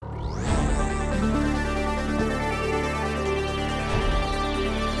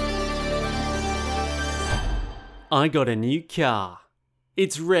I got a new car.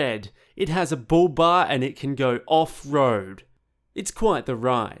 It's red, it has a bull bar and it can go off-road. It's quite the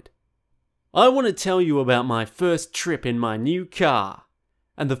ride. I want to tell you about my first trip in my new car.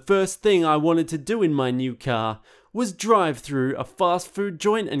 And the first thing I wanted to do in my new car was drive through a fast food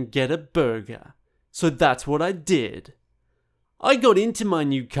joint and get a burger. So that's what I did. I got into my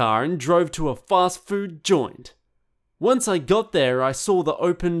new car and drove to a fast food joint. Once I got there, I saw the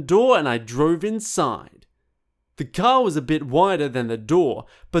open door and I drove inside. The car was a bit wider than the door,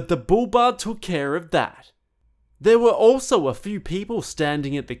 but the bull bar took care of that. There were also a few people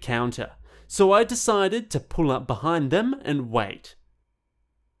standing at the counter, so I decided to pull up behind them and wait.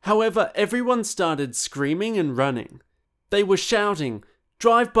 However, everyone started screaming and running. They were shouting,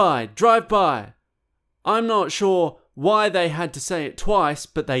 "Drive by, drive by." I'm not sure why they had to say it twice,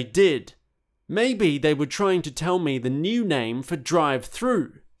 but they did. Maybe they were trying to tell me the new name for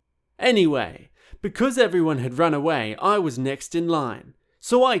drive-through. Anyway, because everyone had run away, I was next in line.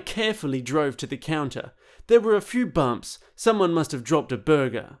 So I carefully drove to the counter. There were a few bumps. Someone must have dropped a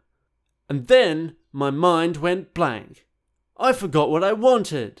burger. And then my mind went blank. I forgot what I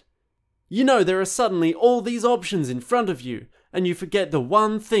wanted. You know, there are suddenly all these options in front of you, and you forget the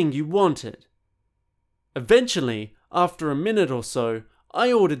one thing you wanted. Eventually, after a minute or so,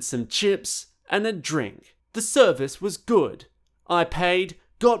 I ordered some chips and a drink. The service was good. I paid,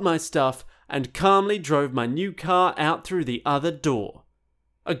 got my stuff, and calmly drove my new car out through the other door.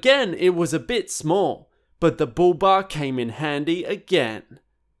 Again, it was a bit small, but the bull bar came in handy again.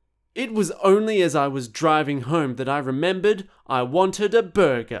 It was only as I was driving home that I remembered I wanted a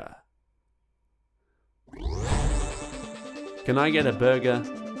burger. Can I Get a Burger?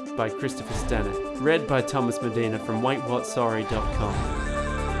 By Christopher Stannard. Read by Thomas Medina from WaitWhatSorry.com.